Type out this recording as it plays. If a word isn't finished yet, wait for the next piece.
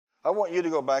I want you to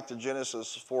go back to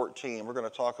Genesis 14. We're going to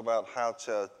talk about how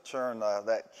to turn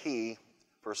that key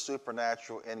for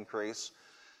supernatural increase.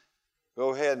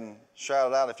 Go ahead and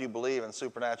shout it out if you believe in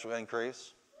supernatural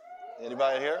increase.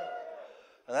 Anybody here?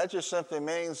 And that just simply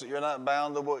means that you're not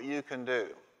bound to what you can do.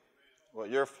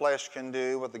 What your flesh can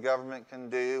do, what the government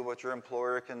can do, what your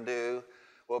employer can do,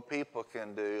 what people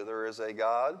can do. There is a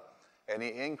God, and he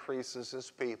increases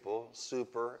his people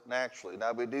supernaturally.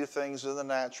 Now, we do things in the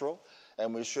natural,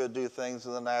 and we should do things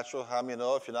in the natural. How many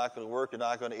know if you're not going to work, you're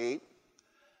not going to eat?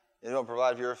 You don't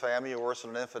provide for your family, you're worse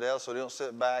than an infidel, so you don't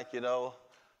sit back,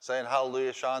 saying,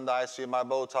 hallelujah, Shandai, I see my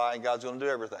bow tie, and God's going to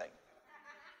do everything.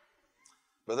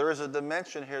 But there is a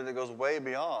dimension here that goes way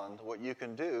beyond what you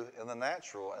can do in the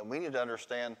natural, and we need to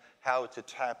understand how to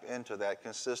tap into that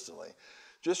consistently.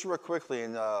 Just real quickly,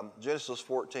 in Genesis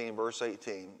 14, verse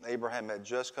 18, Abraham had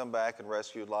just come back and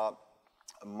rescued Lot,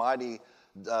 a mighty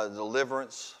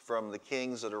deliverance from the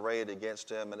kings that arrayed against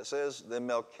him. And it says, then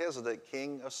Melchizedek,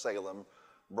 king of Salem,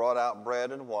 brought out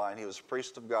bread and wine. He was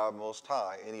priest of God Most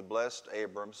High, and he blessed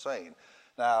Abram, saying.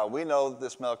 Now, we know that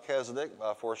this Melchizedek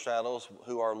foreshadows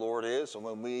who our Lord is, and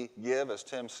when we give, as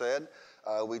Tim said,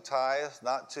 we tithe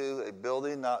not to a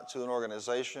building, not to an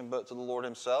organization, but to the Lord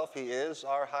himself. He is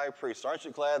our high priest. Aren't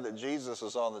you glad that Jesus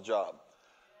is on the job?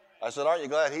 I said, aren't you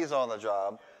glad he's on the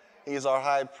job? He's our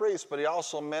high priest, but he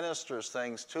also ministers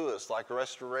things to us like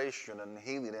restoration and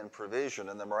healing and provision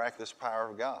and the miraculous power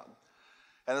of God.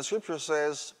 And the scripture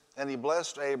says, and he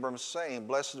blessed Abram, saying,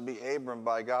 blessed be Abram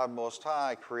by God Most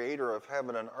High, creator of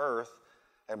heaven and earth,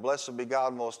 and blessed be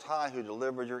God Most High, who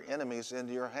delivered your enemies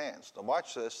into your hands. Now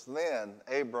watch this. Then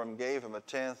Abram gave him a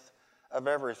tenth of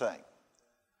everything.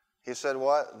 He said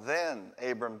what? Then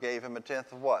Abram gave him a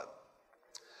tenth of what?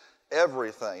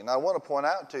 Everything. Now I want to point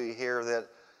out to you here that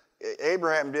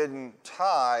Abraham didn't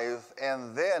tithe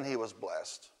and then he was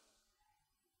blessed.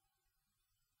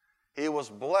 He was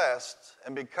blessed,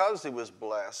 and because he was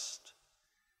blessed,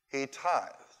 he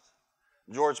tithed.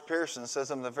 George Pearson says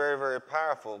something very, very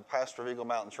powerful, pastor of Eagle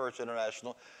Mountain Church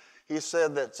International. He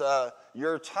said that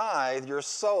your tithe, your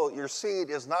soul, your seed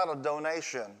is not a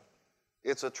donation,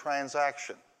 it's a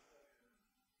transaction.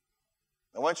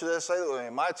 I want you to say that with me.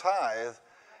 My tithe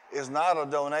is not a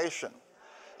donation.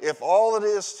 If all it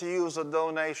is to you is a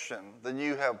donation, then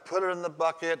you have put it in the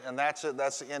bucket and that's it.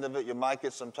 That's the end of it. You might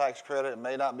get some tax credit. It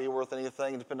may not be worth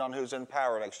anything depending on who's in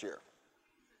power next year.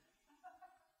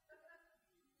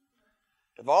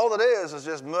 If all it is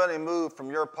just money moved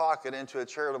from your pocket into a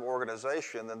charitable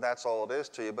organization, then that's all it is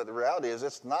to you. But the reality is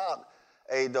it's not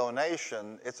a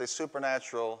donation. It's a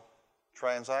supernatural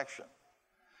transaction.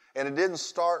 And it didn't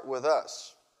start with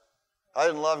us. I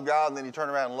didn't love God and then he turned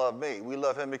around and loved me. We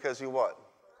love him because he what?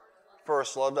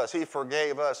 First loved us. He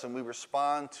forgave us, and we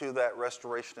respond to that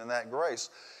restoration and that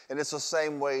grace. And it's the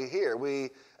same way here.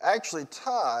 We actually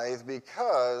tithe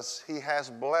because he has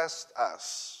blessed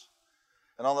us.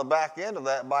 And on the back end of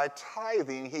that, by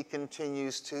tithing, he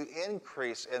continues to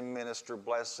increase and minister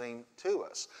blessing to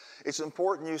us. It's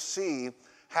important you see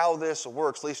how this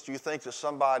works. At least you think that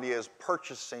somebody is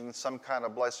purchasing some kind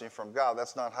of blessing from God.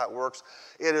 That's not how it works.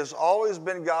 It has always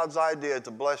been God's idea to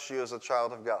bless you as a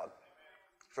child of God.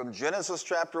 From Genesis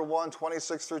chapter 1,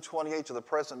 26 through 28 to the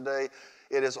present day,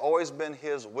 it has always been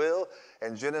his will,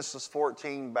 and Genesis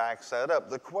 14 backs that up.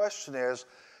 The question is,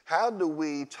 how do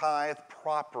we tithe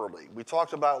properly? We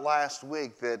talked about last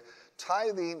week that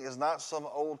tithing is not some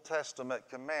Old Testament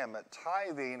commandment.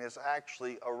 Tithing is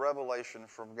actually a revelation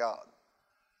from God.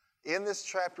 In this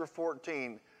chapter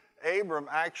 14, Abram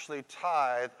actually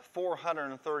tithed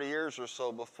 430 years or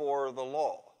so before the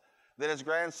law. Then his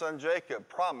grandson Jacob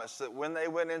promised that when they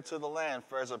went into the land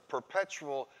as a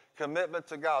perpetual commitment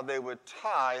to God, they would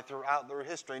tithe throughout their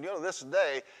history. And this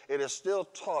day, it is still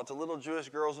taught to little Jewish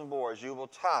girls and boys, you will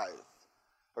tithe,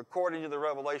 according to the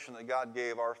revelation that God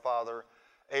gave our father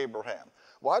Abraham.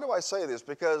 Why do I say this?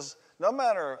 Because no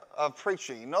matter of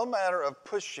preaching, no matter of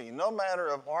pushing, no matter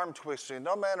of arm twisting,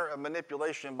 no matter of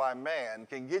manipulation by man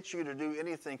can get you to do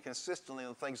anything consistently in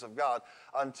the things of God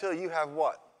until you have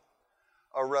what?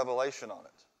 A revelation on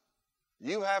it.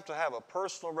 You have to have a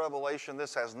personal revelation.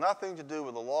 This has nothing to do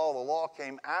with the law. The law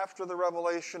came after the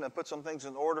revelation and put some things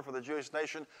in order for the Jewish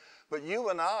nation. But you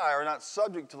and I are not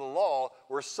subject to the law.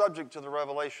 We're subject to the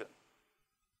revelation.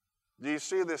 Do you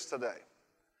see this today?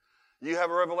 You have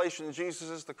a revelation Jesus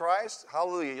is the Christ.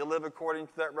 Hallelujah. You live according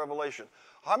to that revelation.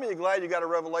 How many are glad you got a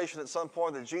revelation at some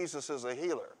point that Jesus is a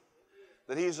healer,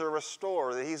 that he's a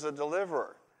restorer, that he's a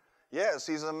deliverer? Yes,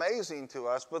 he's amazing to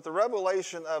us, but the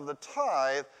revelation of the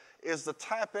tithe is to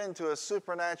tap into a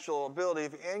supernatural ability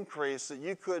of increase that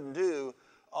you couldn't do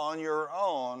on your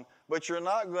own But you're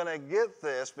not going to get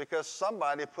this because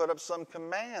somebody put up some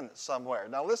command somewhere.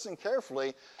 Now listen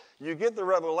carefully. You get the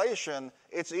revelation,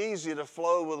 it's easy to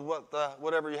flow with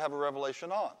whatever you have a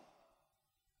revelation on.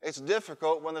 It's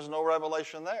difficult when there's no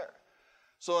revelation there.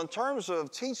 So in terms of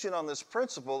teaching on this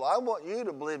principle, I want you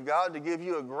to believe God to give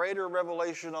you a greater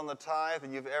revelation on the tithe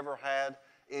than you've ever had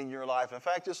in your life. In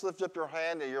fact, just lift up your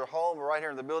hand at your home or right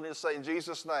here in the building and say, in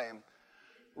Jesus' name,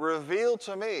 reveal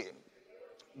to me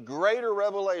greater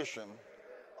revelation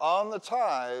on the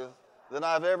tithe than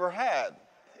I've ever had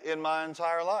in my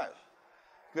entire life.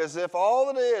 Because if all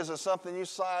it is something you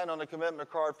sign on a commitment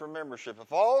card for membership,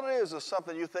 if all it is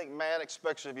something you think man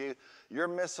expects of you, you're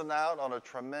missing out on a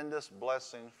tremendous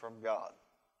blessing from God.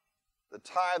 The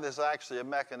tithe is actually a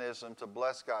mechanism to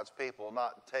bless God's people,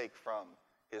 not take from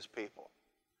his people.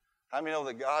 How many know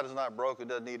that God is not broke and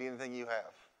doesn't need anything you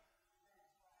have?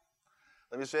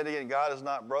 Let me say it again. God is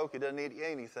not broke. He doesn't need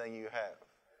anything you have.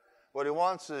 What he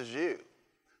wants is you.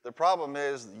 The problem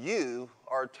is you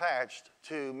are attached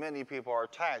to, many people are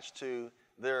attached to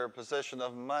their possession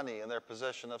of money and their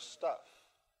possession of stuff.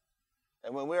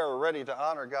 And when we are ready to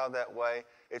honor God that way,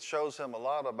 it shows him a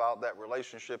lot about that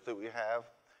relationship that we have,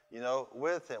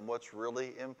 with him, what's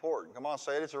really important. Come on,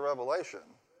 say it. It's a revelation.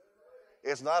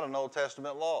 It's not an Old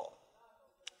Testament law.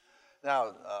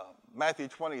 Now, Matthew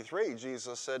 23,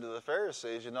 Jesus said to the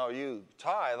Pharisees, you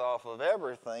tithe off of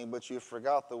everything, but you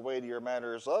forgot the weightier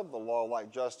matters of the law,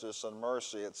 like justice and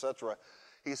mercy, etc.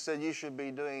 He said you should be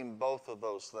doing both of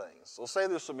those things. So say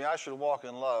this with me, I should walk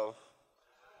in love,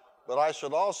 but I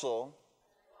should also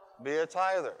be a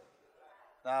tither.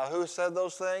 Now, who said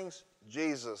those things?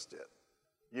 Jesus did.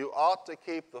 You ought to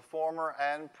keep the former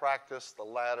and practice the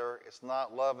latter. It's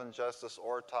not love and justice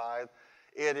or tithe.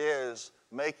 It is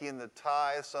making the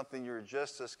tithe something you're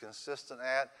just as consistent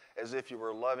at as if you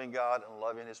were loving God and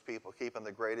loving his people, keeping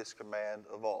the greatest command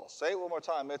of all. Say it one more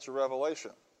time. It's a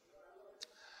revelation.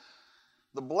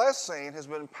 The blessing has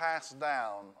been passed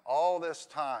down all this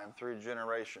time through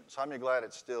generations. How many are glad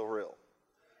it's still real?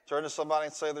 Turn to somebody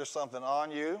and say, there's something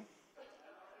on you.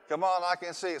 Come on, I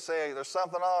can see it. Say, there's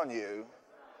something on you,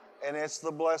 and it's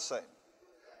the blessing.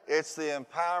 It's the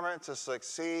empowerment to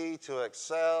succeed, to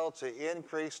excel, to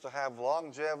increase, to have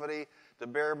longevity, to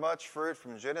bear much fruit.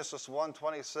 From Genesis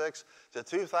 1:26 to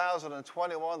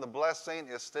 2021, the blessing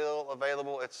is still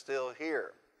available. It's still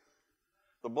here.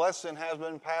 The blessing has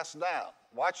been passed down.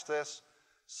 Watch this.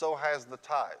 So has the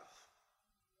tithe.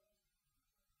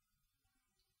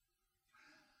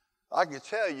 I can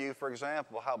tell you, for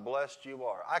example, how blessed you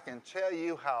are. I can tell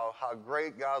you how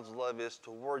great God's love is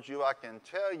towards you. I can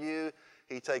tell you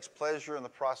he takes pleasure in the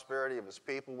prosperity of his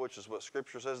people, which is what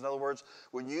Scripture says. In other words,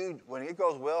 when it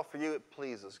goes well for you, it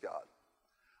pleases God.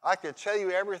 I can tell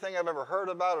you everything I've ever heard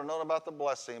about or known about the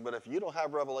blessing, but if you don't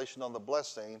have revelation on the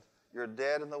blessing, you're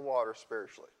dead in the water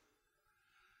spiritually.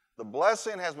 The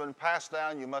blessing has been passed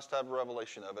down. You must have a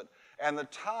revelation of it. And the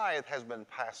tithe has been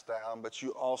passed down, but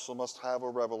you also must have a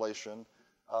revelation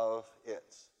of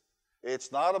it.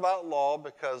 It's not about law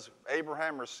because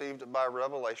Abraham received it by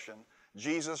revelation.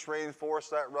 Jesus reinforced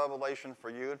that revelation for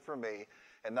you and for me.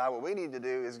 And now what we need to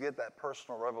do is get that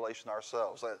personal revelation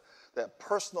ourselves, that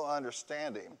personal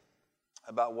understanding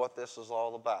about what this is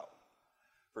all about.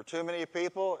 For too many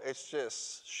people, it's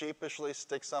just sheepishly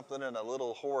stick something in a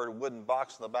little hoard wooden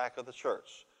box in the back of the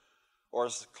church, or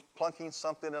plunking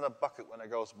something in a bucket when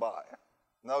it goes by.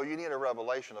 No, you need a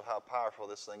revelation of how powerful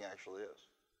this thing actually is.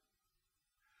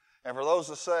 And for those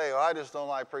that say, I just don't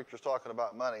like preachers talking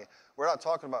about money, we're not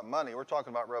talking about money, we're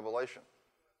talking about revelation.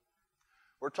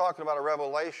 We're talking about a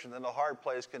revelation that a hard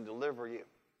place can deliver you.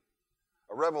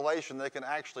 A revelation that can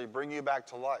actually bring you back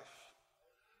to life.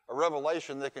 A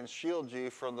revelation that can shield you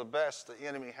from the best the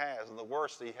enemy has and the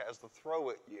worst he has to throw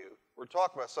at you. We're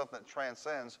talking about something that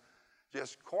transcends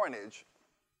just coinage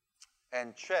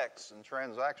and checks and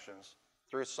transactions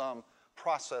through some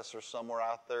processor somewhere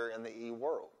out there in the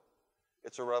e-world.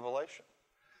 It's a revelation.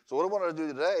 So what I want to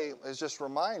do today is just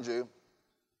remind you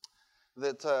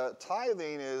that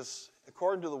tithing is,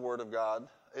 according to the Word of God,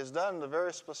 is done in a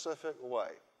very specific way.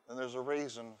 And there's a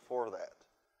reason for that.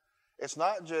 It's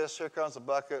not just, here comes the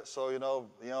bucket, so,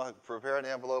 prepare an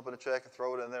envelope and a check and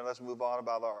throw it in there and let's move on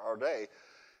about our day.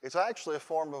 It's actually a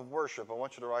form of worship. I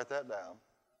want you to write that down.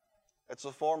 It's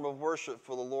a form of worship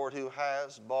for the Lord who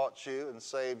has bought you and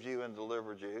saved you and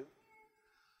delivered you.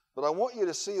 But I want you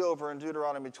to see over in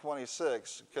Deuteronomy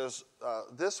 26, because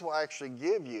this will actually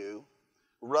give you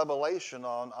revelation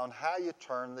on how you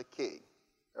turn the key.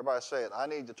 Everybody say it. I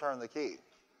need to turn the key.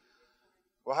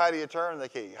 Well, how do you turn the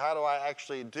key? How do I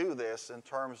actually do this in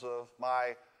terms of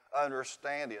my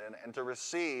understanding and to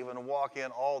receive and walk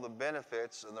in all the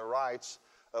benefits and the rights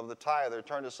of the tither.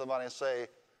 Turn to somebody and say,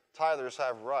 tithers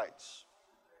have rights.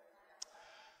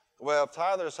 Well, if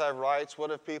tithers have rights,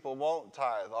 what if people won't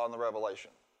tithe on the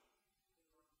revelation?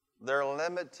 They're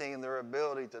limiting their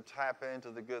ability to tap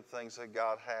into the good things that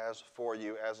God has for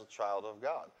you as a child of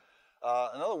God.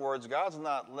 In other words, God's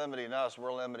not limiting us,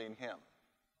 we're limiting him.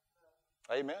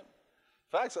 Amen.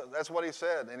 In fact, that's what he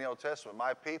said in the Old Testament.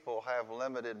 My people have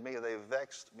limited me. They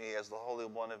vexed me as the Holy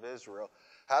One of Israel.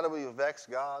 How do we vex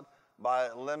God?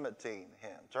 By limiting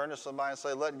him. Turn to somebody and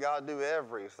say, let God do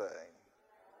everything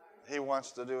he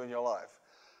wants to do in your life.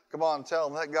 Come on, tell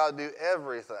him, let God do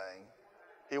everything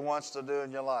he wants to do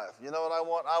in your life. You know what I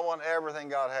want? I want everything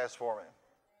God has for me.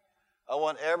 I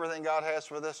want everything God has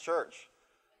for this church.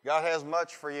 God has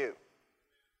much for you.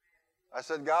 I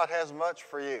said, God has much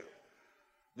for you.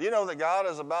 Do you know that God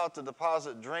is about to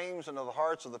deposit dreams into the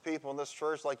hearts of the people in this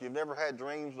church like you've never had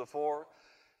dreams before?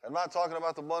 I'm not talking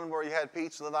about the one where you had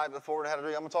pizza the night before and had a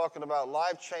dream. I'm talking about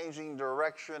life-changing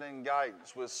direction and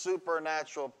guidance with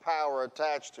supernatural power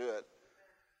attached to it.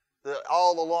 That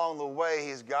all along the way,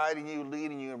 he's guiding you,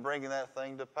 leading you, and bringing that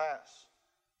thing to pass.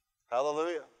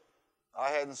 Hallelujah. I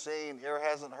hadn't seen, ear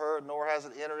hasn't heard, nor has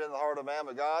it entered in the heart of man,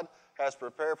 but God has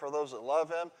prepared for those that love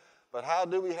him. But how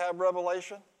do we have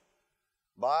revelation?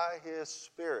 By his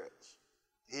Spirit.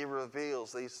 He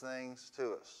reveals these things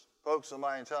to us. Poke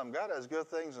somebody and tell them, God has good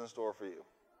things in store for you.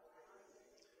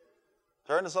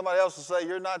 Turn to somebody else and say,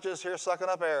 you're not just here sucking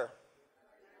up air.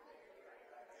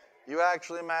 You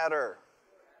actually matter.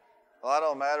 Well, I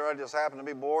don't matter. I just happen to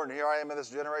be born, and here I am in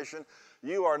this generation.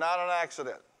 You are not an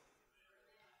accident.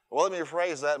 Well, let me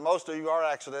rephrase that. Most of you are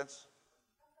accidents.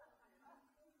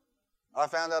 I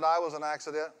found out I was an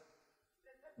accident,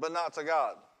 but not to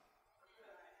God.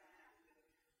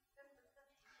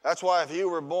 That's why if you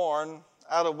were born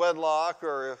out of wedlock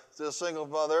or if it's a single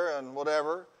mother and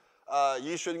whatever,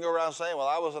 you shouldn't go around saying, well,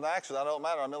 I was an accident. I don't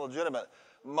matter. I'm illegitimate.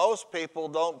 Most people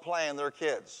don't plan their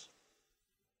kids.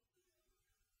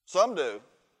 Some do.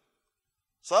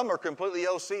 Some are completely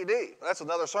OCD. That's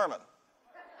another sermon.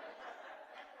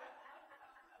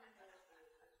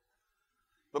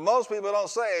 But most people don't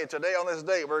say, today on this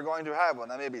date, we're going to have one.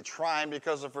 They may be trying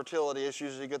because of fertility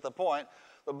issues, you get the point.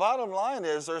 The bottom line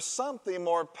is there's something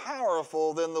more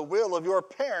powerful than the will of your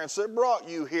parents that brought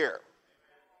you here.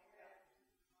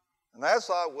 And that's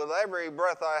why with every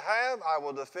breath I have, I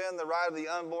will defend the right of the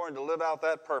unborn to live out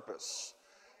that purpose.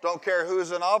 Don't care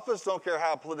who's in office. Don't care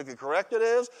how politically correct it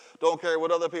is. Don't care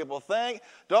what other people think.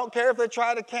 Don't care if they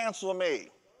try to cancel me.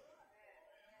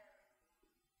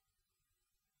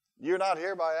 You're not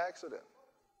here by accident.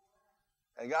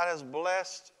 And God has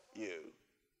blessed you.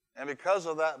 And because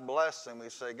of that blessing, we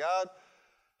say, God,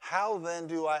 how then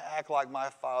do I act like my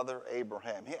father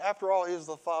Abraham? After all, he's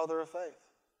the father of faith.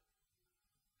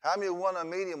 How many want to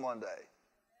meet him one day?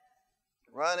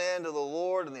 Run into the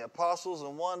Lord and the apostles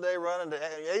and one day run into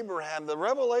Abraham. The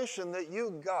revelation that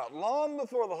you got long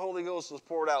before the Holy Ghost was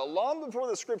poured out, long before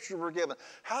the scriptures were given.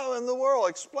 How in the world?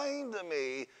 Explain to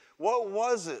me, what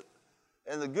was it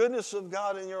in the goodness of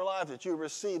God in your life that you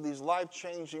received these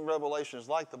life-changing revelations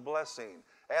like the blessing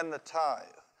and the tithe?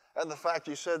 And the fact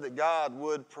you said that God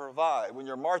would provide. When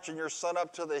you're marching your son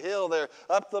up to the hill there,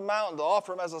 up the mountain to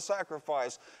offer him as a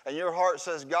sacrifice, and your heart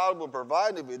says God will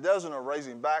provide, if he doesn't, or raise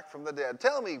him back from the dead.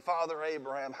 Tell me, Father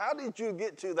Abraham, how did you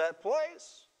get to that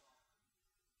place?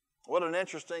 What an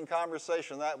interesting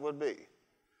conversation that would be.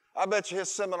 I bet you his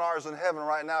seminars in heaven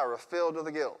right now are filled to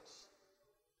the gills.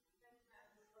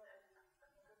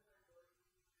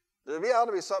 There ought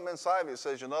to be something inside of you that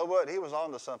says, you know what, he was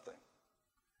on to something.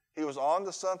 He was on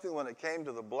to something when it came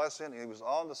to the blessing. He was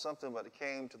on to something when it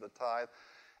came to the tithe.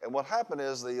 And what happened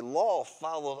is the law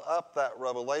followed up that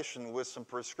revelation with some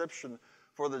prescription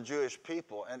for the Jewish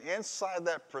people. And inside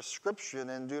that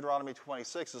prescription in Deuteronomy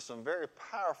 26 is some very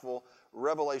powerful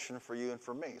revelation for you and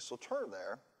for me. So turn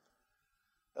there.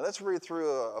 And let's read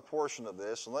through a portion of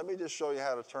this. And let me just show you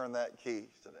how to turn that key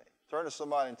today. Turn to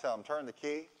somebody and tell them, turn the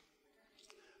key.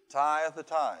 Tithe the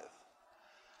tithe.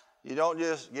 You don't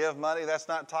just give money, that's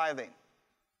not tithing.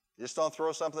 You just don't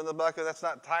throw something in the bucket, that's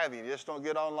not tithing. You just don't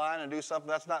get online and do something,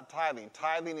 that's not tithing.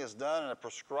 Tithing is done in a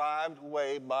prescribed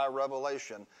way by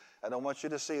revelation. And I want you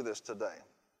to see this today.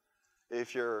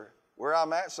 If you're where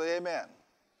I'm at, say amen.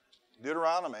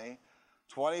 Deuteronomy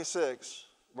 26,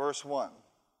 verse 1.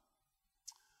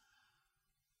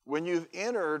 When you've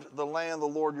entered the land the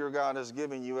Lord your God is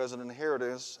giving you as an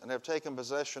inheritance and have taken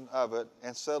possession of it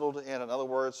and settled in it. In other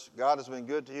words, God has been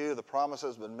good to you, the promise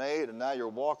has been made, and now you're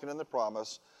walking in the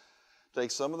promise.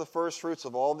 Take some of the first fruits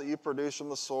of all that you produce from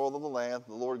the soil of the land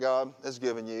the Lord God has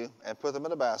given you, and put them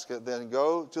in a basket. Then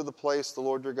go to the place the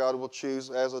Lord your God will choose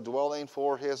as a dwelling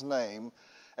for his name,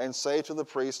 and say to the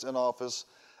priest in office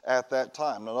at that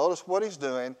time. Now notice what he's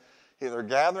doing. They're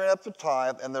gathering up the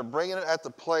tithe, and they're bringing it at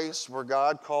the place where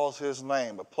God calls his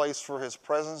name. A place for his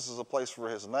presence is a place for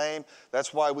his name.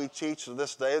 That's why we teach to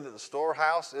this day that the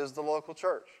storehouse is the local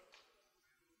church.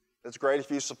 It's great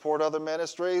if you support other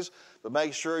ministries, but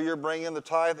make sure you're bringing the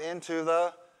tithe into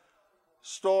the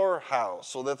storehouse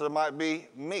so that there might be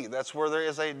meat. That's where there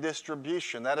is a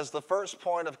distribution. That is the first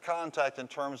point of contact in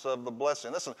terms of the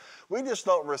blessing. Listen, we just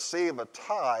don't receive a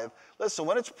tithe. Listen,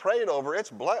 when it's prayed over,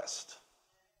 it's blessed.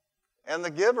 And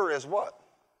the giver is what?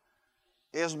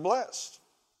 Is blessed.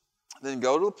 Then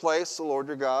go to the place the Lord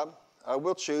your God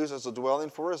will choose as a dwelling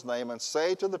for his name, and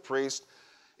say to the priest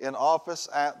in office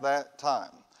at that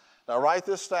time. Now write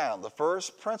this down. The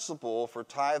first principle for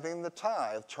tithing the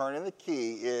tithe, turning the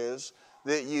key, is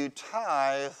that you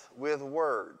tithe with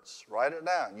words. Write it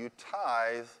down. You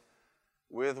tithe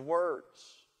with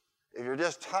words. If you're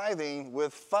just tithing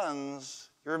with funds,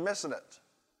 you're missing it.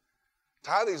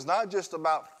 Tithing is not just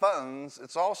about funds,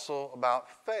 it's also about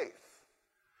faith.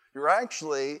 You're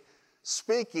actually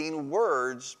speaking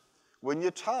words when you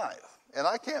tithe. And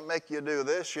I can't make you do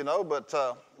this, but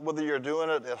whether you're doing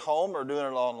it at home or doing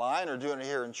it online or doing it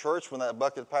here in church when that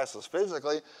bucket passes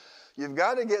physically, you've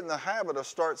got to get in the habit of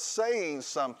start saying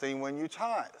something when you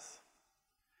tithe.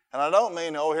 And I don't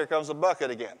mean, oh, here comes the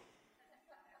bucket again.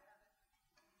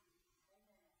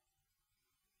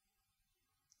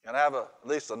 Can I have at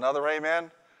least another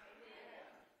amen?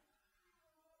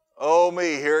 Oh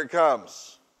me, here it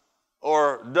comes.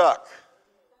 Or duck.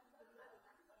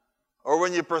 Or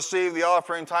when you perceive the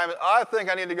offering time, I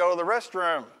think I need to go to the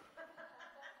restroom.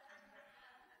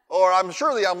 Or I'm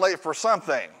surely I'm late for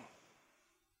something.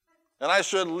 And I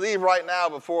should leave right now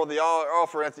before the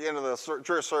offering at the end of the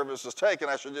church service is taken.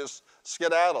 I should just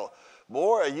skedaddle.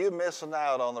 Boy, are you missing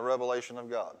out on the revelation of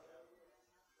God.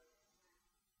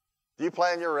 If you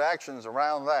plan your reactions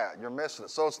around that, you're missing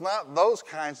it. So it's not those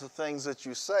kinds of things that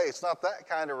you say. It's not that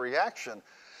kind of reaction.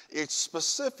 It's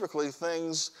specifically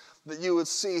things that you would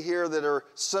see here that are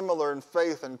similar in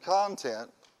faith and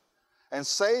content. And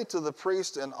say to the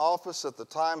priest in office at the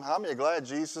time, how many are glad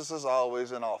Jesus is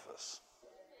always in office?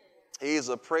 He's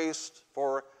a priest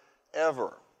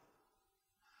forever.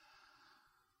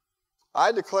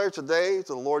 I declare today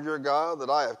to the Lord your God that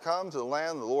I have come to the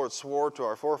land the Lord swore to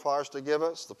our forefathers to give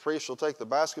us. The priest shall take the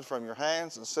basket from your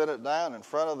hands and set it down in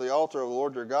front of the altar of the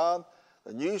Lord your God.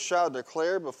 Then you shall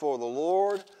declare before the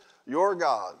Lord your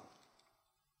God.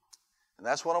 And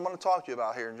that's what I'm going to talk to you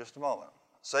about here in just a moment.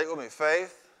 Say it with me,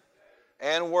 faith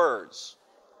and words.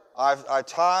 I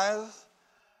tithe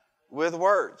with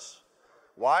words.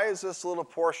 Why is this little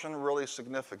portion really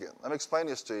significant? Let me explain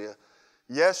this to you.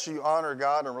 Yes, you honor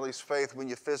God and release faith when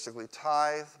you physically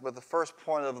tithe, but the first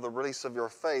point of the release of your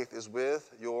faith is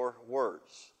with your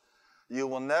words. You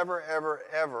will never, ever,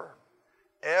 ever,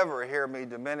 ever hear me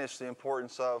diminish the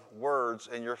importance of words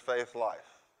in your faith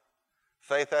life.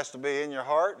 Faith has to be in your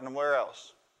heart, and where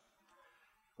else?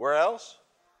 Where else?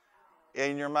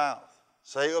 In your mouth.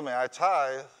 Say it with me, I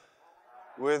tithe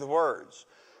with words.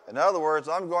 In other words,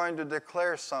 I'm going to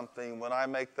declare something when I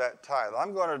make that tithe.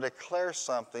 I'm going to declare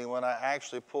something when I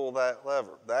actually pull that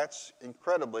lever. That's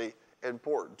incredibly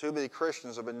important. Too many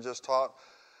Christians have been just taught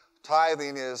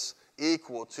tithing is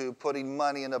equal to putting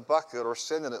money in a bucket or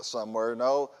sending it somewhere.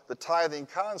 No, the tithing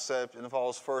concept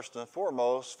involves first and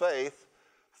foremost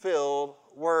faith-filled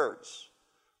words.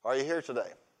 Are you here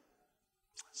today?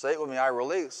 Say it with me, I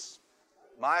release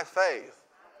my faith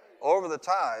over the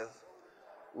tithe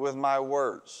with my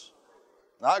words.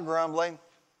 Not grumbling,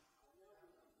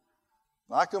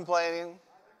 not complaining,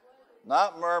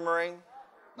 not murmuring,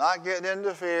 not getting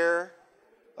into fear.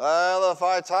 Well, if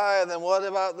I tithe, then what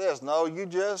about this? No, you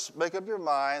just make up your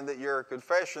mind that your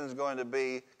confession is going to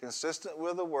be consistent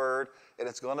with the word, and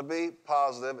it's going to be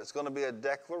positive. It's going to be a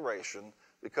declaration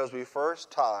because we first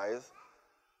tithe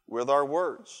with our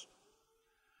words.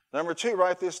 Number 2,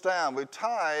 write this down. We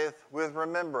tithe with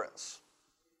remembrance.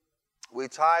 We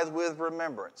tithe with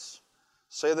remembrance.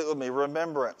 Say that with me,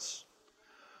 remembrance.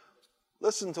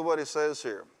 Listen to what he says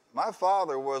here. My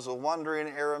father was a wandering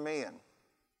Aramean,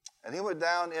 and he went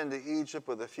down into Egypt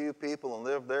with a few people and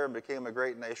lived there and became a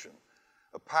great nation,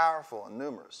 powerful and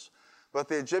numerous. But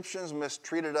the Egyptians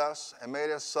mistreated us and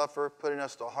made us suffer, putting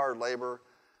us to hard labor.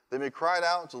 Then we cried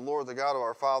out to the Lord, the God of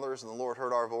our fathers, and the Lord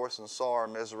heard our voice and saw our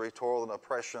misery, toil, and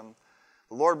oppression.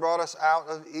 The Lord brought us out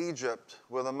of Egypt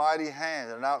with a mighty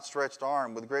hand and an outstretched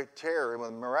arm, with great terror and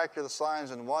with miraculous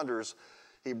signs and wonders.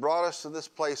 He brought us to this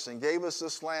place and gave us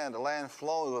this land, a land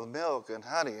flowing with milk and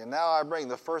honey. And now I bring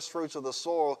the first fruits of the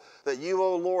soil that you,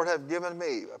 O Lord, have given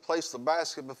me. I place the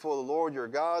basket before the Lord your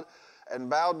God and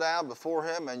bow down before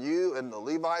him, and you and the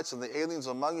Levites and the aliens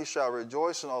among you shall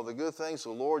rejoice in all the good things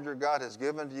the Lord your God has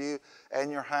given to you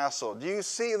and your household. Do you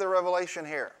see the revelation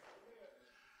here?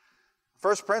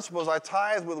 First principle is I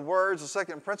tithe with words. The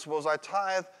second principle is I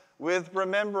tithe with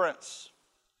remembrance.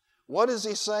 What is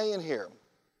he saying here?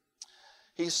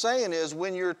 He's saying is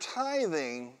when you're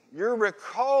tithing, you're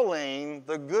recalling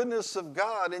the goodness of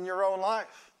God in your own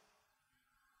life.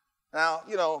 Now,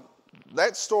 you know,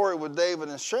 that story with David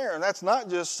and Sharon, that's not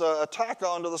just a tack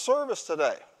on to the service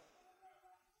today.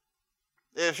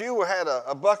 If you had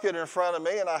a bucket in front of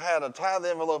me and I had a tithe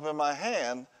envelope in my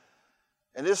hand,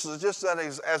 and this is just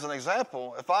as an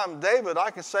example, if I'm David,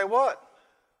 I can say what?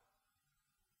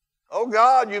 Oh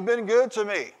God, you've been good to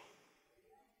me.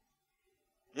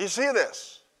 You see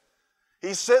this?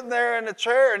 He's sitting there in the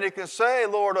chair and he can say,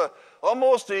 Lord,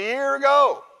 almost a year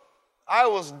ago, I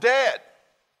was dead.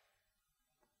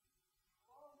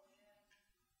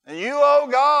 And you, oh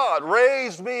God,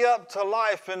 raised me up to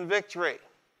life and victory.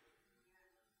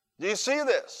 Do you see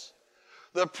this?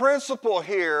 The principle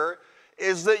here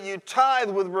is that you tithe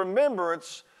with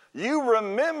remembrance. You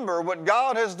remember what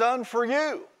God has done for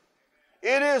you.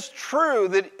 It is true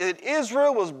that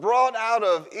Israel was brought out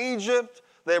of Egypt.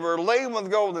 They were laden with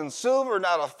gold and silver,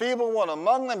 not a feeble one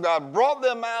among them. God brought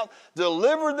them out,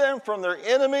 delivered them from their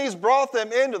enemies, brought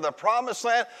them into the promised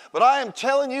land. But I am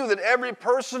telling you that every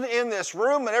person in this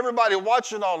room and everybody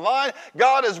watching online,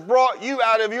 God has brought you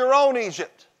out of your own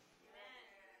Egypt.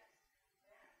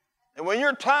 And when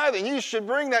you're tithing, you should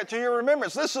bring that to your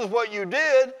remembrance. This is what you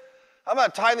did. I'm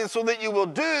not tithing so that you will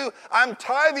do. I'm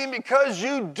tithing because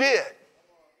you did.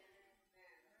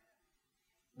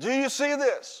 Do you see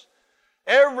this?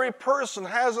 Every person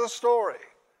has a story.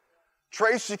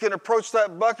 Tracy can approach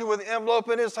that bucket with the envelope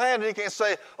in his hand and he can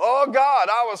say, oh God,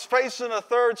 I was facing a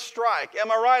third strike.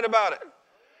 Am I right about it?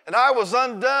 And I was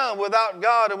undone without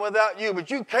God and without you.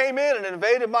 But you came in and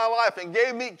invaded my life and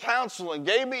gave me counsel and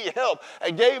gave me help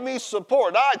and gave me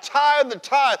support. I tithe the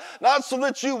tithe, not so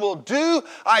that you will do.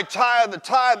 I tithe the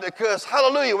tithe because,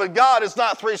 hallelujah, with God it's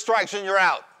not three strikes and you're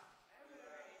out.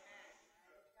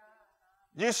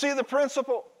 Do you see the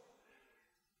principle?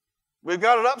 We've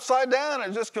got it upside down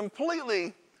and just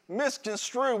completely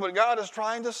misconstrued what God is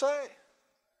trying to say.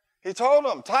 He told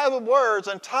them, tithe with words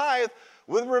and tithe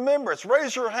with remembrance.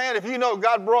 Raise your hand if you know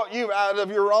God brought you out of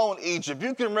your own Egypt.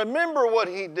 You can remember what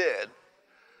he did,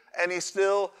 and he's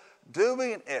still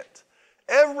doing it.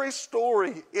 Every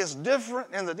story is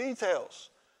different in the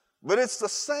details, but it's the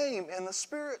same in the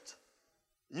spirit.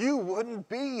 You wouldn't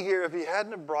be here if he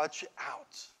hadn't brought you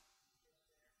out.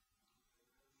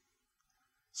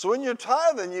 So when you're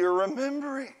tithing, you're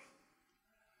remembering.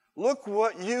 Look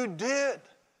what you did.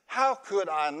 How could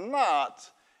I not,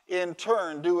 in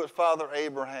turn, do what Father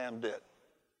Abraham did?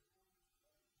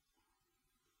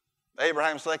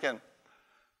 Abraham's thinking,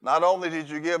 not only did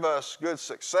you give us good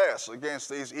success against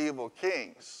these evil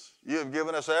kings, you have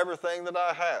given us everything that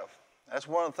I have. That's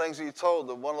one of the things he told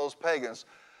one of those pagans.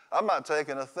 I'm not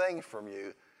taking a thing from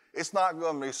you. It's not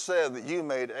going to be said that you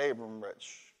made Abram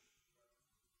rich.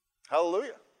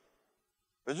 Hallelujah.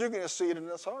 But you can see it in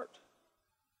his heart.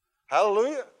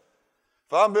 Hallelujah.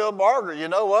 If I'm Bill Barger, you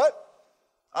know what?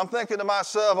 I'm thinking to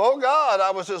myself, oh God,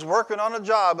 I was just working on a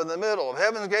job in the middle of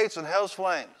heaven's gates and hell's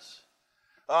flames.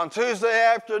 On Tuesday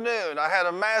afternoon, I had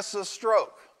a massive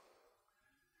stroke.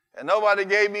 And nobody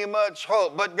gave me much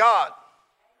hope but God.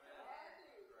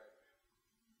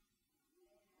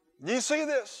 Do you see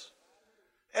this?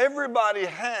 Everybody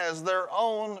has their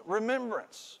own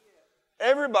remembrance.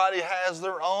 Everybody has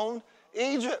their own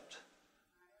Egypt.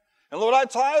 And Lord, I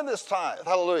tithe this tithe,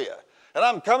 hallelujah. And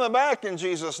I'm coming back in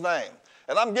Jesus' name.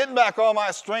 And I'm getting back all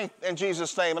my strength in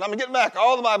Jesus' name. And I'm getting back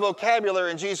all of my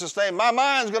vocabulary in Jesus' name. My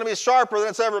mind's going to be sharper than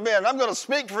it's ever been. And I'm going to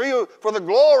speak for you for the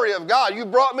glory of God. You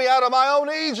brought me out of my own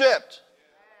Egypt.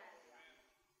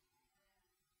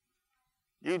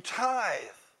 You tithe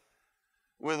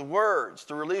with words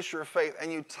to release your faith.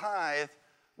 And you tithe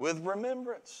with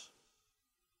remembrance.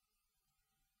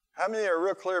 How many are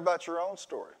real clear about your own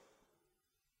story?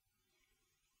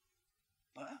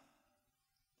 Huh?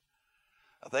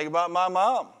 I think about my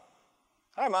mom.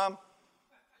 Hi, Mom.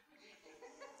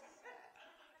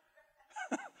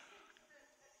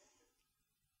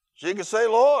 She could say,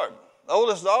 Lord,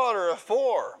 oldest daughter of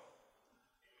 4,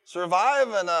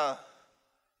 surviving an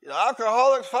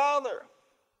alcoholic father.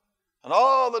 And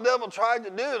all the devil tried to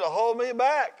do to hold me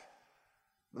back.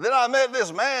 But then I met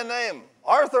this man named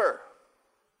Arthur.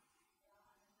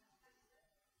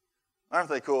 Aren't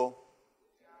they cool?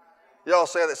 Y'all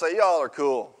say that, say, y'all are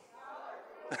cool.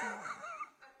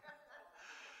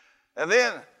 And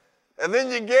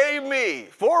then you gave me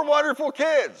 4 wonderful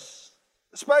kids,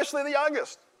 especially the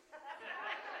youngest.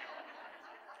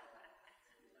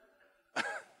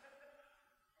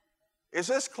 Is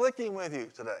this clicking with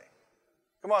you today?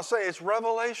 Come on, say it's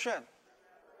revelation.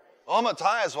 Oh, I'm a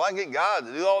tithe so I can get God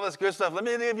to do all this good stuff. Let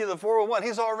me give you the 401.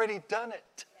 He's already done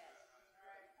it.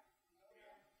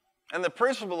 And the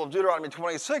principle of Deuteronomy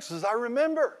 26 is I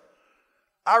remember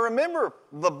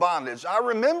the bondage. I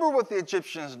remember what the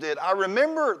Egyptians did. I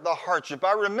remember the hardship.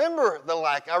 I remember the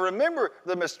lack. I remember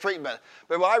the mistreatment.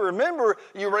 But I remember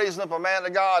you raising up a man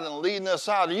of God and leading us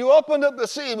out. And you opened up the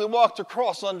sea and we walked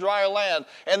across on dry land.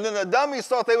 And then the dummies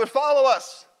thought they would follow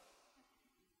us.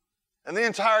 And the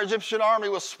entire Egyptian army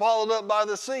was swallowed up by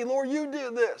the sea. Lord, you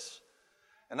did this.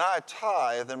 And I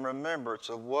tithe in remembrance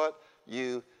of what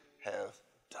you have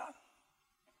done.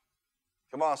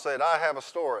 Come on, say it. I have a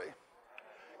story.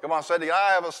 Come on, say it again.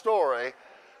 I have a story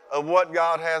of what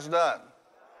God has done.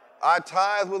 I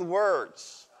tithe with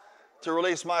words to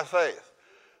release my faith.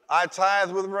 I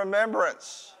tithe with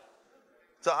remembrance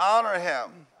to honor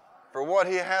him for what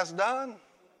he has done.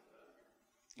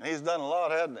 And he's done a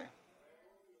lot, hasn't he?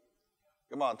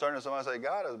 Come on, turn to somebody and say,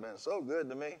 God has been so good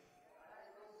to me.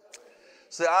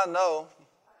 See, I know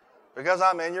because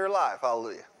I'm in your life.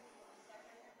 Hallelujah.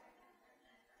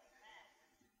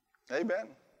 Amen.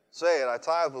 Say it. I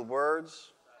tithe with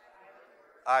words.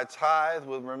 I tithe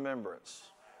with remembrance.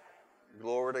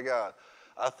 Glory to God.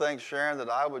 I think, Sharon, that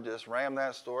I would just ram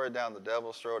that story down the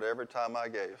devil's throat every time I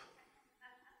gave.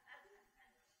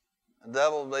 The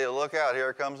devil will be, look out, here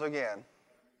it comes again.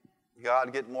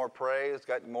 God get more praise,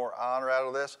 got more honor out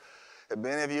of this. If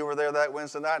many of you were there that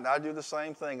Wednesday night, and I do the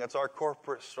same thing. That's our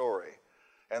corporate story.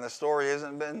 And the story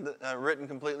hasn't been written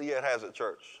completely yet, has it,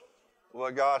 church?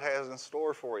 What God has in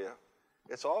store for you.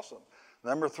 It's awesome.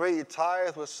 Number 3, you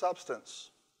tithe with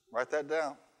substance. Write that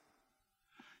down.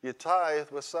 You tithe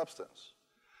with substance.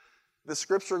 The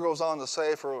scripture goes on to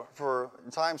say, for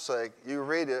time's sake, you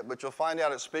read it, but you'll find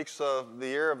out it speaks of the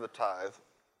year of the tithe.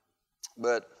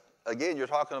 But again, you're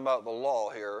talking about the law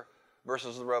here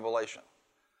versus the revelation.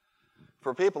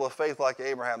 For people of faith like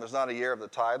Abraham, there's not a year of the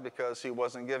tithe because he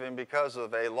wasn't given because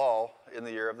of a law in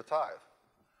the year of the tithe.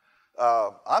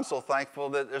 I'm so thankful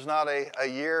that there's not a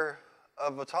year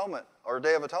of atonement or a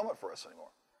day of atonement for us anymore.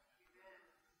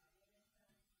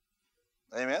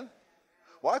 Amen?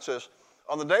 Watch this.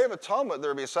 On the Day of Atonement,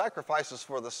 there would be sacrifices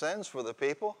for the sins for the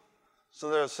people, so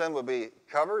their sin would be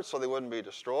covered so they wouldn't be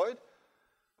destroyed.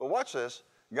 But watch this.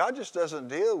 God just doesn't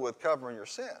deal with covering your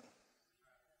sin.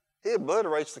 He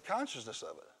obliterates the consciousness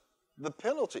of it, the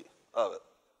penalty of it,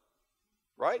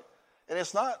 right? And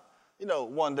it's not,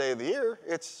 one day of the year.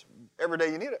 It's every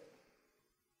day you need it.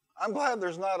 I'm glad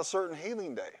there's not a certain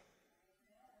healing day.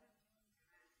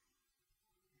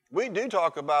 We do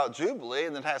talk about Jubilee,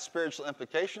 and it has spiritual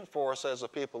implications for us as a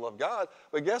people of God.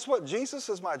 But guess what? Jesus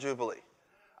is my Jubilee.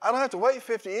 I don't have to wait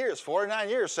 50 years, 49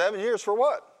 years, 7 years for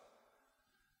what?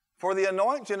 For the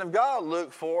anointing of God,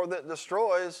 Luke 4, that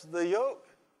destroys the yoke.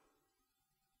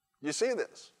 You see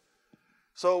this?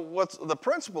 So what's the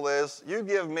principle is, you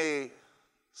give me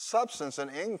substance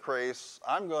and increase,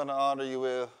 I'm going to honor you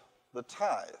with the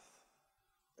tithe.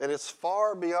 And it's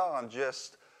far beyond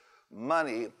just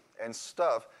money and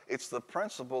stuff. It's the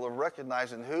principle of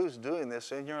recognizing who's doing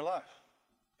this in your life.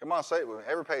 Come on, say it with me.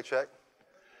 Every paycheck,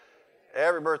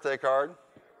 every birthday card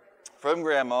from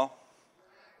grandma,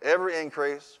 every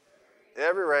increase,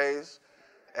 every raise,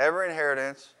 every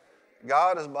inheritance,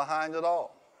 God is behind it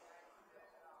all.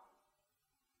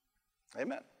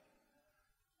 Amen.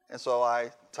 And so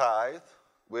I tithe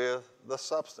with the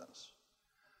substance.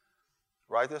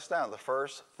 Write this down. The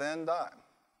first thin dime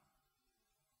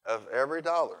of every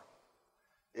dollar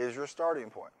is your starting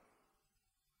point.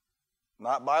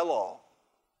 Not by law,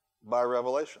 by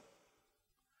revelation.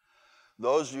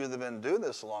 Those of you that have been doing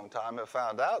this a long time have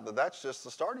found out that that's just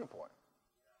the starting point.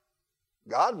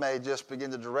 God may just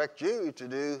begin to direct you to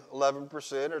do 11%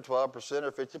 or 12%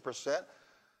 or 50%.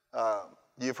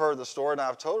 You've heard the story, and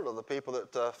I've told it, of the people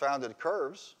that founded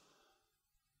Curves.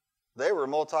 They were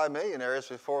multimillionaires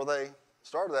before they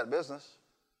started that business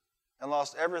and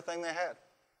lost everything they had.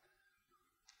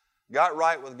 Got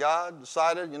right with God,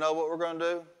 decided, what we're going to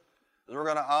do is we're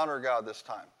going to honor God this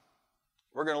time.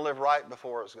 We're going to live right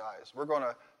before us, guys. We're going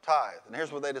to tithe. And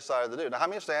here's what they decided to do. Now, how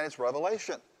many understand it's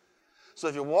revelation? So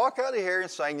if you walk out of here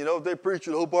and saying, they preach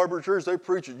at Hope Harbor Church, they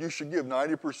preach it, you should give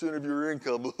 90% of your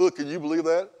income. Can you believe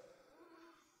that?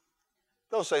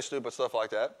 Don't say stupid stuff like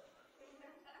that.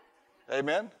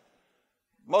 Amen?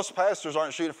 Most pastors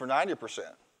aren't shooting for 90%.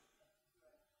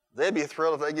 They'd be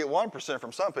thrilled if they get 1%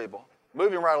 from some people.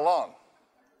 Moving right along.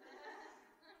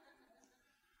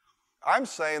 I'm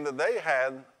saying that they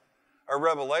had a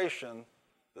revelation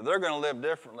that they're going to live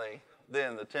differently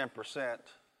than the 10%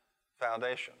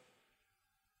 foundation.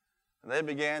 And they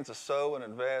began to sow and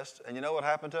invest. And you know what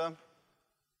happened to them?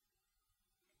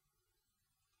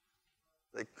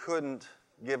 They couldn't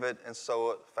give it and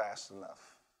sow it fast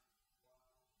enough.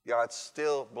 God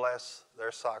still blessed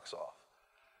their socks off.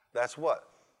 That's what?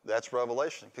 That's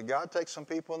revelation. Could God take some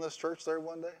people in this church there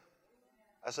one day?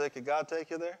 I said, could God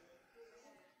take you there?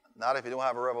 Not if you don't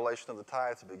have a revelation of the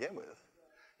tithe to begin with.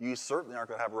 You certainly aren't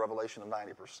going to have a revelation of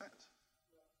 90%.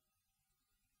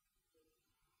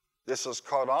 This has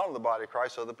caught on in the body of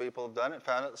Christ. Other people have done it,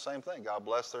 found it the same thing. God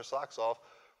blessed their socks off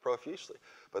profusely.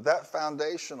 But that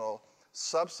foundational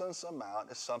substance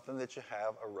amount is something that you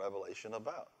have a revelation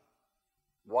about.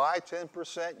 Why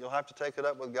 10%? You'll have to take it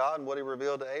up with God and what he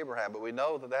revealed to Abraham. But we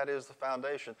know that that is the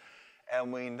foundation.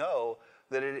 And we know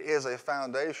that it is a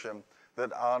foundation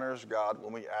that honors God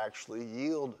when we actually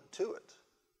yield to it.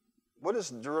 What does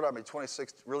Deuteronomy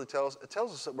 26 really tell us? It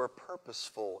tells us that we're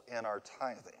purposeful in our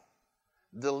tithing.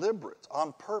 Deliberate,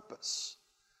 on purpose,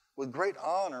 with great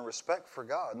honor and respect for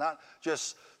God. Not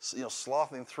just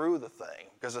sloughing through the thing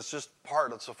because it's just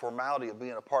it's a formality of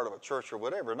being a part of a church or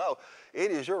whatever. No,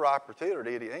 it is your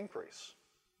opportunity to increase.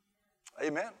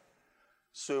 Amen.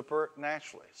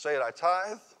 Supernaturally. Say it, I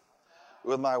tithe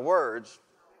with my words.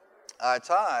 I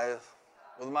tithe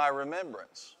with my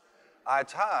remembrance. I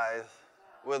tithe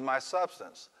with my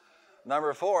substance.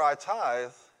 Number 4, I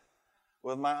tithe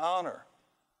with my honor.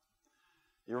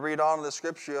 You read on in the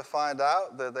scripture, you'll find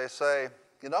out that they say,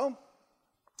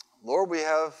 Lord, we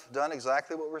have done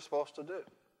exactly what we're supposed to do.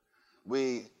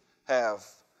 We have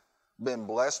been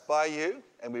blessed by you,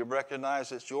 and we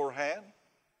recognize it's your hand.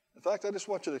 In fact, I just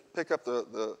want you to pick up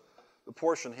the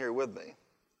portion here with me.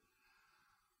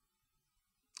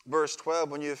 Verse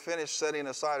 12, when you have finished setting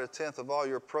aside 1/10 of all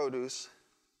your produce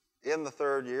in the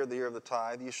 3rd year, the year of the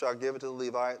tithe, you shall give it to the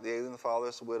Levite, the alien, the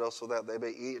fatherless, the widow, so that they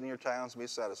may eat in your towns and be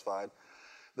satisfied.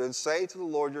 Then say to the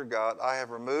Lord your God, I have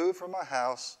removed from my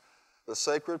house the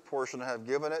sacred portion and have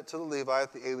given it to the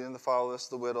Levite, the alien, the fatherless,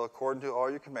 the widow, according to all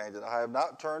you commanded. I have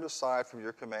not turned aside from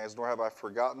your commands, nor have I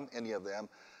forgotten any of them.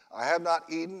 I have not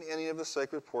eaten any of the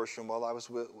sacred portion while I was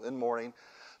in mourning,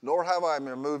 nor have I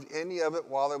removed any of it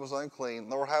while it was unclean,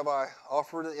 nor have I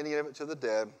offered any of it to the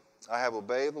dead. I have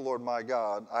obeyed the Lord my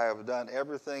God. I have done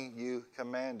everything you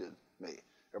commanded me.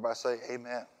 Everybody say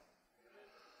amen.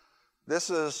 This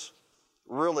is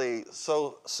really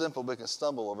so simple we can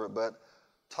stumble over it, but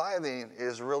tithing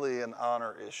is really an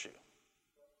honor issue.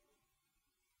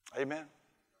 Amen.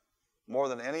 More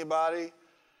than anybody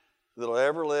that'll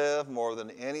ever live, more than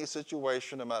any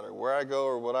situation, no matter where I go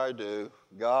or what I do,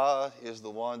 God is the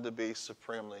one to be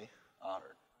supremely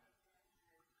honored.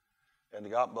 And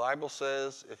the Bible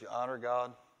says if you honor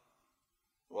God,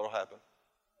 what will happen?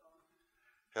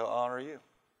 He'll honor you.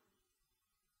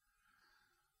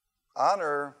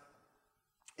 Honor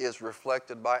is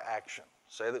reflected by action.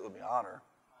 Say that with me. Honor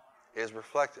is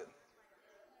reflected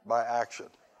by action.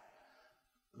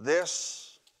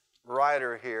 This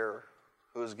writer here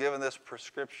who has given this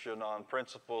prescription on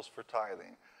principles for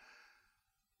tithing,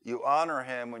 you honor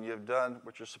him when you've done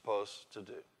what you're supposed to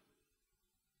do.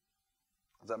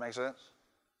 Does that make sense?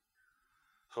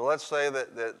 So let's say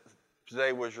that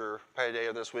today was your payday,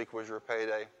 or this week was your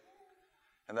payday,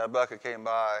 and that bucket came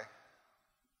by.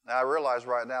 Now, I realize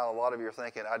right now a lot of you are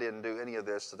thinking, I didn't do any of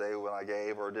this today when I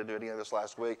gave, or didn't do any of this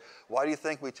last week. Why do you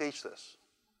think we teach this?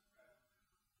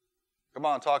 Come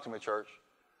on, talk to me, church.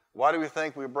 Why do we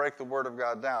think we break the Word of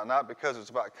God down? Not because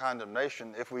it's about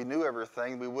condemnation. If we knew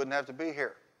everything, we wouldn't have to be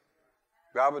here.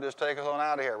 God would just take us on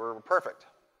out of here. We're perfect.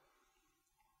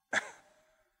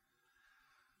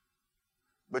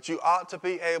 But you ought to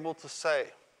be able to say,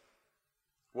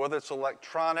 whether it's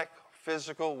electronic,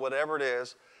 physical, whatever it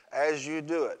is, as you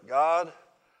do it, God,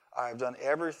 I have done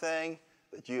everything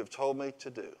that you have told me to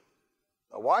do.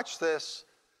 Now watch this.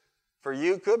 For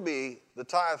you could be the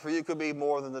tithe. For you could be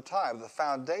more than the tithe. The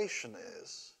foundation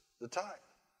is the tithe.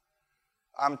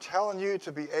 I'm telling you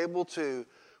to be able to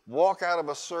walk out of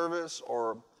a service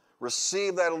or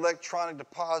receive that electronic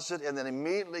deposit and then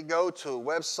immediately go to a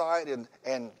website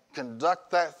and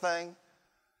conduct that thing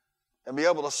and be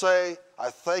able to say, I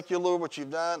thank you, Lord, what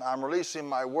you've done. I'm releasing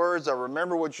my words. I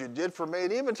remember what you did for me.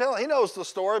 And even tell him, he knows the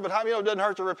story, but how many know it doesn't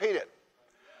hurt to repeat it?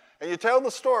 And you tell the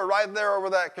story right there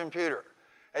over that computer.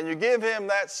 And you give him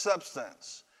that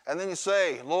substance. And then you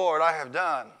say, Lord, I have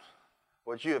done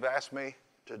what you have asked me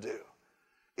to do.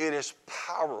 It is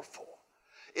powerful.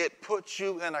 It puts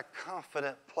you in a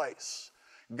confident place.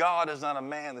 God is not a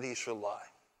man that he should lie.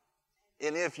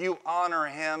 And if you honor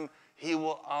him, he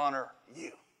will honor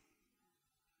you.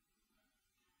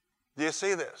 Do you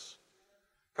see this?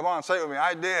 Come on, say it with me.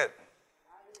 I did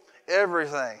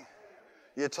everything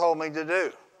you told me to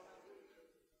do.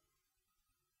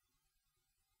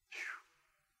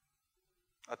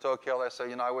 I told Kelly, I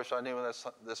said, I wish I knew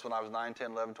this when I was 9,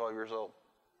 10, 11, 12 years old.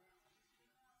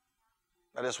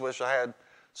 I just wish I had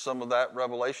some of that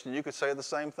revelation. You could say the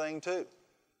same thing too.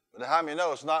 But how many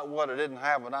know it's not what I didn't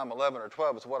have when I'm 11 or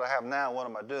 12, it's what I have now, what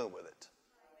am I doing with it?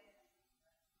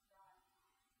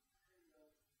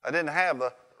 I didn't have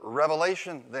the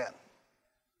revelation then.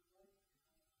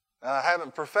 And I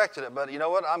haven't perfected it, but you know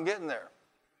what? I'm getting there.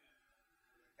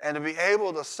 And to be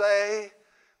able to say,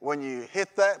 when you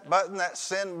hit that button, that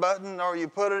send button, or you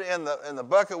put it in the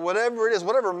bucket, whatever it is,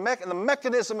 the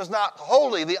mechanism is not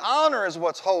holy. The honor is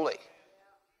what's holy.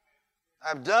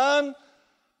 I've done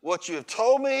what you have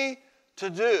told me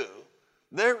to do.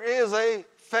 There is a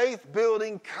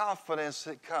faith-building confidence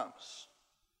that comes.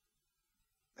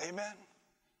 Amen.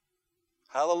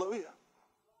 Hallelujah.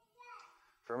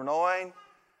 From knowing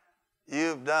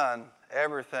you've done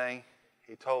everything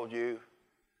he told you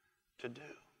to do.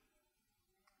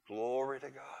 Glory to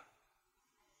God.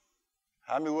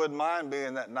 How many wouldn't mind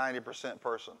being that 90%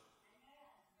 person?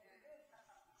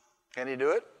 Can he do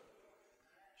it?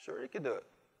 Sure, he can do it.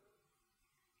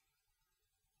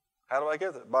 How do I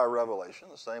get that? By revelation,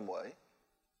 the same way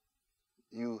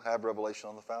you have revelation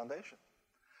on the foundation.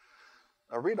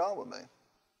 Now read on with me.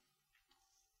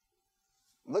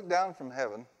 Look down from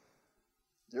heaven,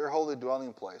 your holy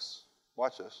dwelling place.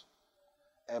 Watch this.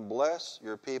 And bless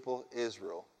your people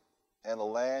Israel and the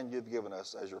land you've given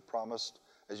us as you promised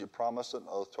an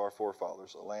oath to our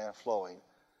forefathers, a land flowing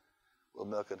with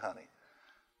milk and honey.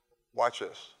 Watch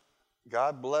this.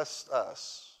 God blessed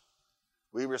us.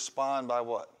 We respond by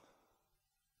what?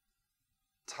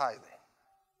 Tithing.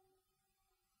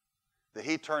 That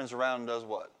he turns around and does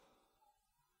what?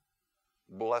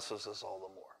 Blesses us all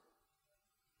the more.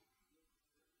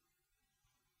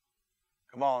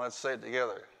 Come on, let's say it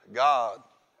together. God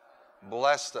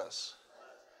blessed us.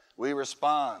 We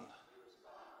respond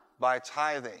by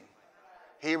tithing.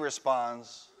 He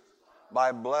responds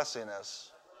by blessing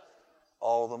us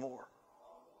all the more.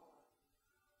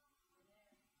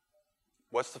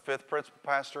 What's the fifth principle,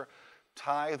 Pastor?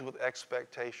 Tithe with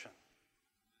expectation.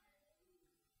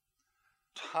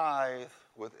 Tithe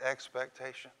with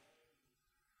expectation.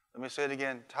 Let me say it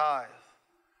again. Tithe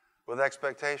with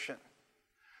expectation.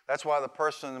 That's why the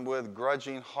person with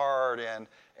grudging heart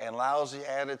and lousy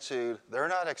attitude, they're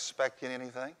not expecting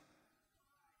anything.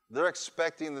 They're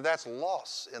expecting that that's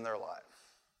loss in their life,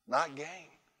 not gain.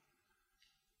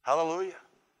 Hallelujah.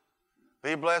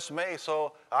 He blessed me,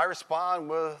 so I respond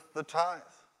with the tithe.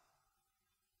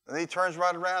 And he turns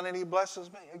right around and he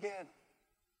blesses me again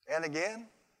and again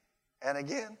and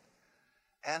again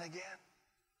and again.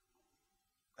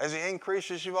 As he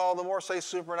increases you all the more, say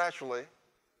supernaturally,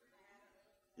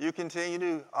 you continue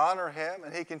to honor him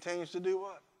and he continues to do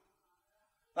what?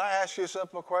 Now I ask you a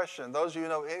simple question. Those of you who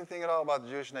know anything at all about the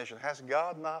Jewish nation, has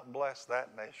God not blessed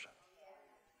that nation?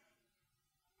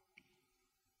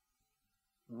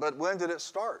 But when did it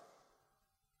start?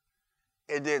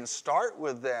 It didn't start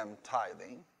with them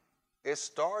tithing. It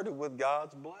started with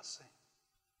God's blessing.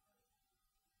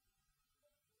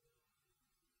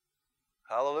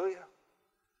 Hallelujah.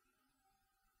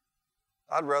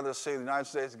 I'd rather see the United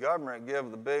States government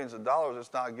give the billions of dollars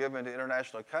it's not given to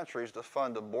international countries to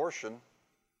fund abortion.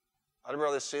 I'd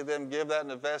rather see them give that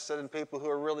and invest it in people who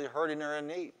are really hurting or in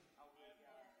need.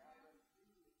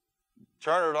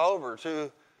 Turn it over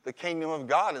to the kingdom of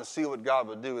God and see what God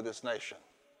would do with this nation.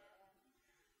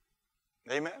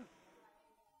 Amen.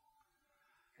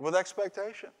 With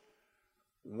expectation.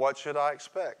 What should I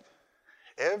expect?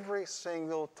 Every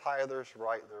single tither's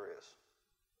right there is.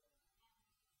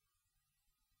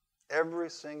 Every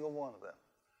single one of them.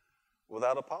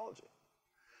 Without apology.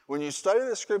 When you study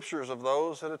the scriptures of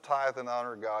those that have tithed and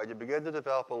honor God, you begin to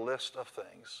develop a list of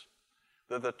things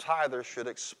that the tither should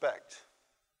expect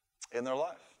in their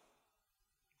life.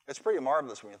 It's pretty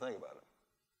marvelous when you think about it.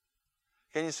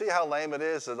 Can you see how lame it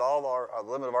is that the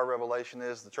limit of our revelation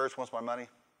is the church wants my money?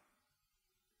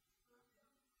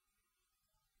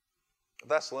 If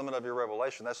that's the limit of your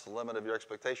revelation, that's the limit of your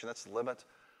expectation, that's the limit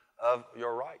of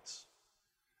your rights.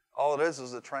 All it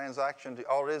is a transaction.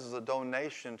 All it is a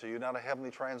donation to you, not a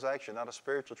heavenly transaction, not a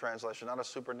spiritual transaction, not a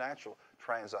supernatural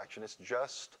transaction. It's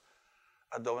just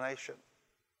a donation.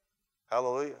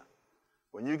 Hallelujah.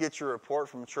 When you get your report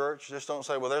from church, just don't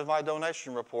say, well, there's my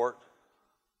donation report.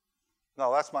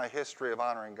 No, that's my history of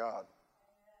honoring God.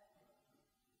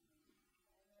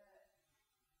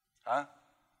 Huh?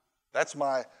 That's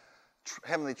my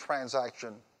heavenly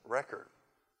transaction record.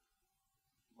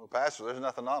 Well, Pastor, there's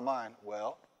nothing on mine.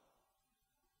 Well,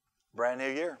 brand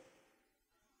new year.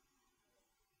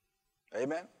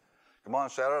 Amen. Come on,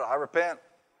 shout it. I repent.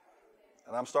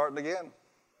 And I'm starting again.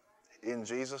 In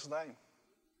Jesus' name.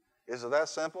 Is it that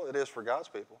simple? It is for God's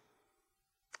people.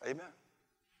 Amen.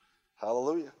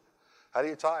 Hallelujah. How do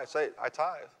you tithe? Say it. I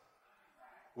tithe.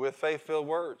 With faith-filled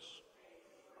words.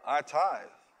 I tithe.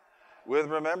 With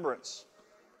remembrance.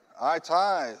 I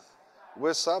tithe.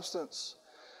 With substance.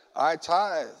 I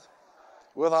tithe.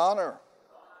 With honor.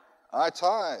 I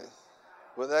tithe.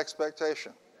 With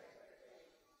expectation.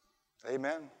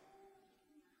 Amen.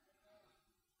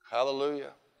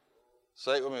 Hallelujah.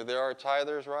 Say it with me. There are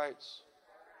tithers' rights.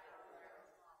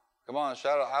 Come on,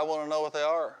 shout it. I want to know what they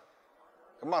are.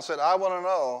 Come on, say it. I want to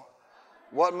know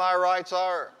what my rights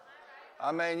are.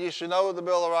 I mean, you should know what the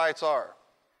Bill of Rights are.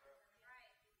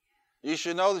 You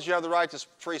should know that you have the right to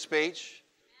free speech,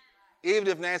 even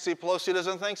if Nancy Pelosi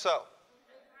doesn't think so.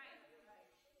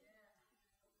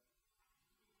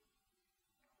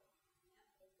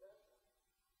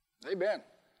 Amen.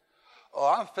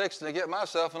 Oh, I'm fixing to get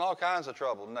myself in all kinds of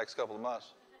trouble in the next couple of months.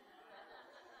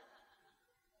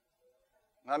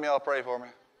 How many of y'all pray for me?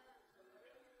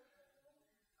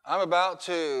 I'm about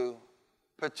to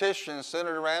petition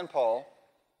Senator Rand Paul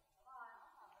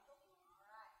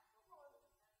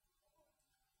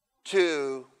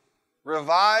to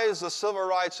revise the Civil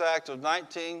Rights Act of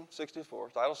 1964,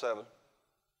 Title VII,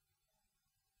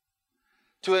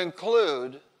 to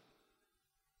include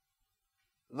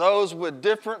those with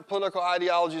different political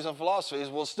ideologies and philosophies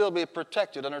will still be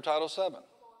protected under Title VII.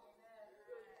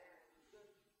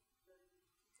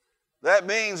 That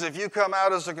means if you come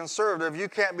out as a conservative, you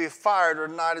can't be fired or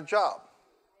denied a job.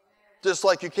 Just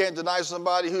like you can't deny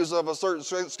somebody who's of a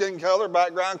certain skin color,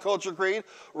 background, culture, creed,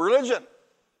 religion.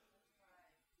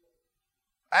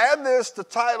 Add this to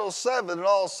Title VII, and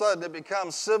all of a sudden it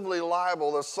becomes civilly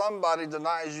liable if somebody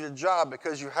denies you a job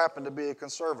because you happen to be a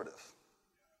conservative.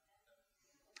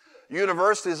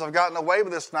 Universities have gotten away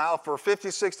with this now for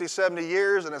 50, 60, 70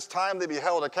 years, and it's time to be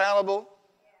held accountable.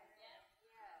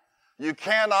 You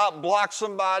cannot block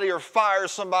somebody or fire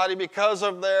somebody because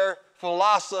of their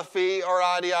philosophy or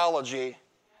ideology.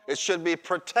 It should be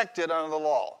protected under the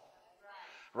law.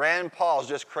 Rand Paul's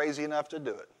just crazy enough to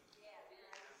do it.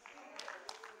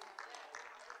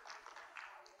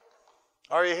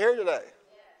 Are you here today?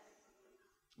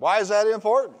 Why is that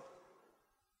important?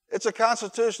 It's a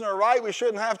constitutional right. We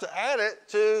shouldn't have to add it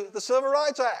to the Civil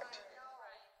Rights Act.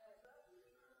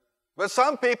 But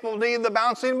some people need the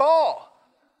bouncing ball.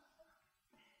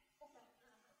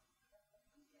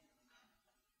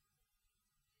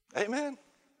 Amen.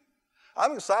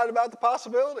 I'm excited about the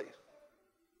possibility.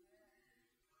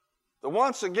 That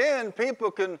once again, people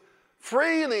can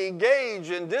freely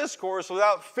engage in discourse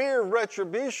without fear of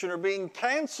retribution or being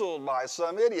canceled by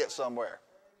some idiot somewhere.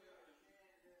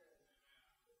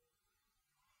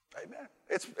 Amen.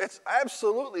 It's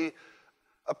absolutely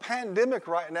a pandemic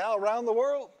right now around the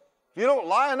world. If you don't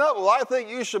line up with what I think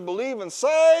you should believe and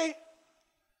say,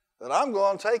 then I'm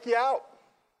going to take you out.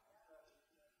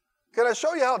 Can I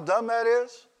show you how dumb that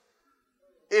is?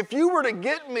 If you were to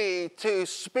get me to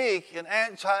speak an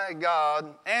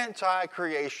anti-God,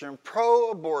 anti-creation,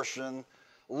 pro-abortion,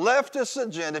 leftist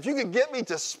agenda, if you could get me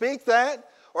to speak that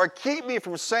or keep me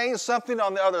from saying something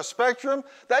on the other spectrum,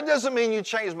 that doesn't mean you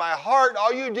changed my heart.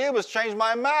 All you did was change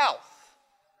my mouth.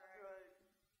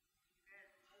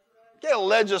 You can't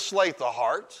legislate the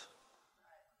heart.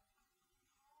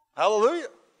 Hallelujah.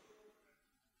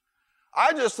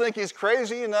 I just think he's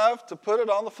crazy enough to put it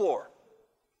on the floor.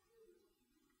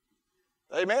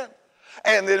 Amen.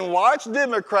 And then watch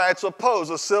Democrats oppose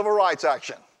a civil rights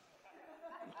action.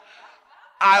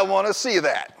 I want to see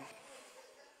that.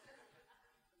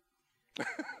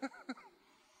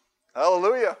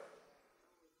 Hallelujah.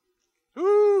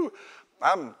 Woo.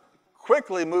 I'm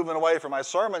quickly moving away from my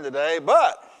sermon today,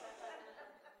 but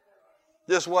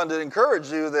just wanted to encourage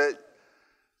you that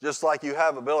just like you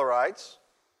have a Bill of Rights,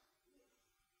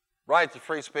 right to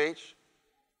free speech,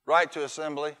 right to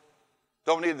assembly,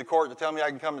 don't need the court to tell me I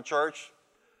can come to church.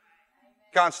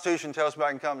 Constitution tells me I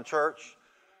can come to church.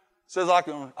 It says I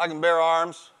can bear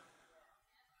arms.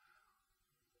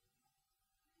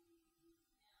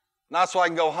 Not so I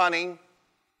can go hunting.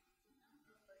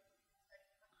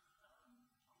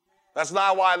 That's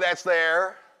not why that's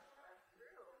there.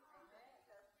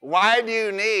 Why do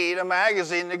you need a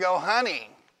magazine to go hunting?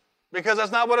 Because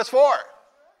that's not what it's for.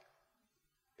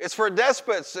 It's for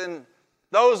despots and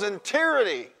those in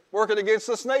tyranny working against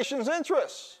this nation's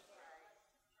interests.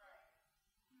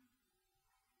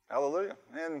 Hallelujah.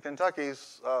 And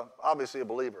Kentucky's obviously a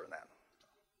believer in that.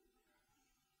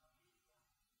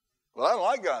 Well, I don't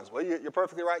like guns. Well, you're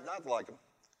perfectly right not to like them.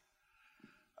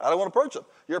 I don't want to purchase them.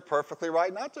 You're perfectly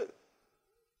right not to.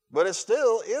 But it's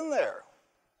still in there.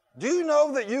 Do you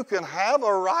know that you can have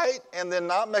a right and then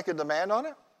not make a demand on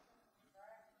it?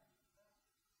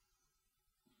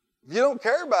 If you don't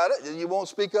care about it, you won't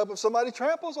speak up if somebody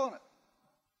tramples on it.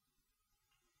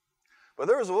 But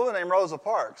there was a woman named Rosa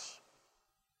Parks.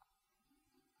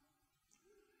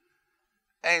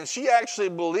 And she actually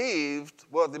believed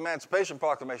what the Emancipation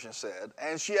Proclamation said,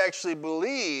 and she actually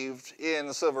believed in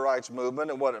the civil rights movement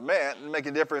and what it meant, and make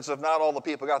a difference if not all the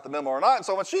people got the memo or not. And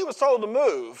so when she was told to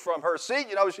move from her seat,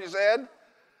 you know what she said?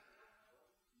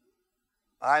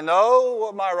 I know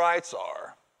what my rights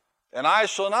are, and I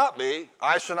shall not be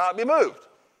moved.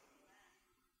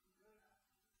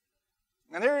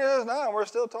 And here it is now, and we're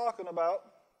still talking about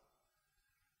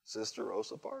Sister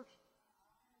Rosa Parks.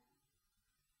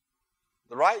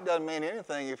 The right doesn't mean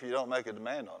anything if you don't make a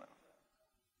demand on it.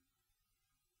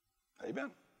 Amen.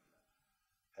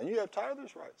 And you have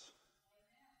tithers' rights.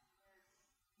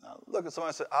 Now, look at somebody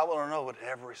and say, I want to know what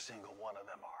every single one of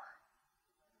them are.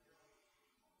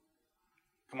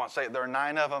 Come on, say it. There are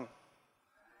 9 of them.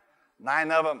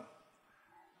 9 of them.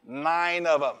 9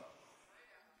 of them.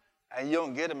 And you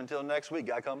don't get them until next week.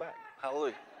 I come back.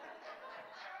 Hallelujah.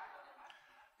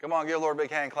 Come on, give the Lord a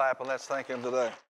big hand clap and let's thank Him today.